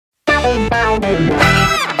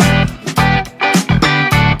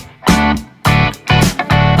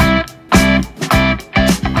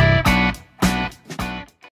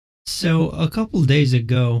So a couple days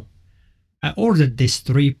ago, I ordered this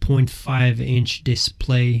 3.5 inch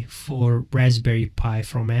display for Raspberry Pi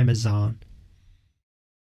from Amazon.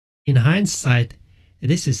 In hindsight,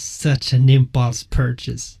 this is such an impulse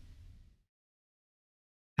purchase.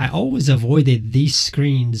 I always avoided these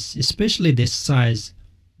screens, especially this size,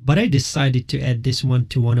 but I decided to add this one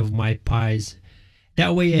to one of my Pis.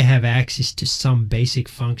 That way I have access to some basic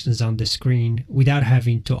functions on the screen without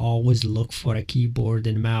having to always look for a keyboard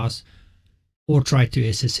and mouse or try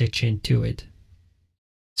to SSH into it.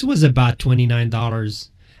 This was about $29.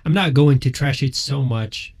 I'm not going to trash it so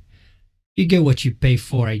much. You get what you pay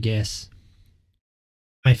for, I guess.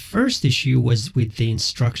 My first issue was with the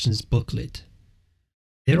instructions booklet.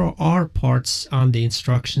 There are parts on the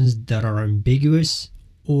instructions that are ambiguous,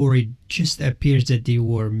 or it just appears that they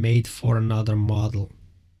were made for another model.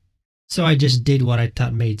 So I just did what I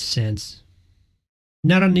thought made sense.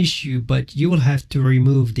 Not an issue, but you will have to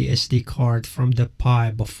remove the SD card from the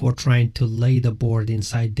Pi before trying to lay the board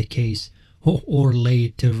inside the case, or lay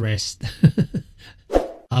it to rest.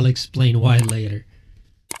 I'll explain why later.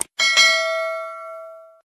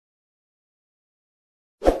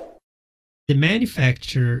 The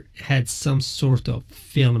manufacturer had some sort of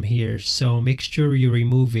film here, so make sure you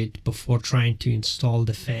remove it before trying to install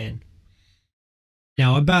the fan.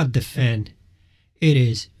 Now about the fan, it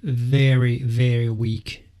is very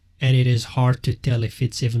weak, and it is hard to tell if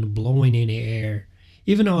it's even blowing any air,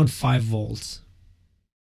 even on 5 volts.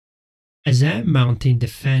 As I'm mounting the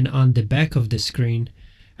fan on the back of the screen,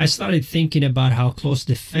 I started thinking about how close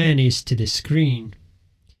the fan is to the screen.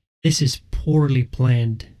 This is poorly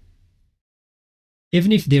planned.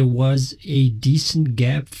 Even if there was a decent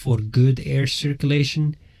gap for good air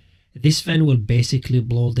circulation, this fan will basically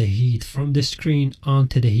blow the heat from the screen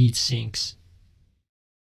onto the heat sinks.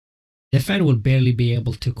 The fan will barely be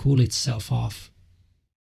able to cool itself off.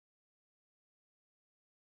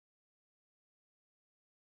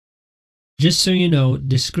 Just so you know,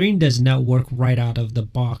 the screen does not work right out of the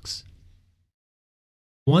box.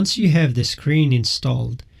 Once you have the screen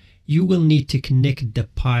installed, you will need to connect the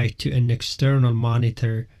Pi to an external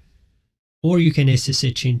monitor, or you can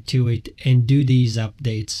SSH into it and do these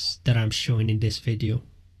updates that I'm showing in this video.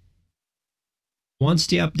 Once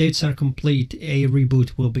the updates are complete, a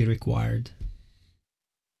reboot will be required.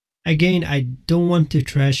 Again, I don't want to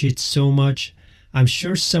trash it so much. I'm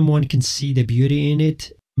sure someone can see the beauty in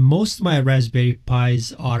it. Most of my Raspberry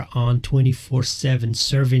Pis are on 24/7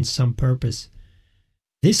 serving some purpose.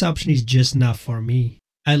 This option is just not for me.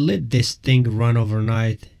 I let this thing run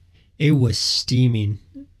overnight. It was steaming,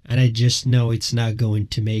 and I just know it's not going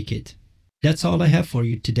to make it. That's all I have for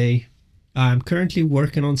you today. I'm currently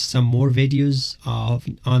working on some more videos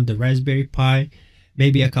on the Raspberry Pi,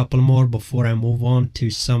 maybe a couple more before I move on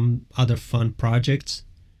to some other fun projects.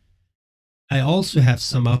 I also have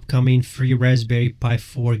some upcoming free Raspberry Pi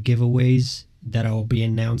 4 giveaways that I will be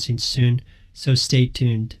announcing soon, so stay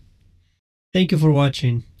tuned. Thank you for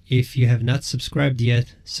watching. If you have not subscribed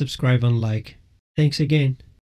yet, subscribe and like. Thanks again.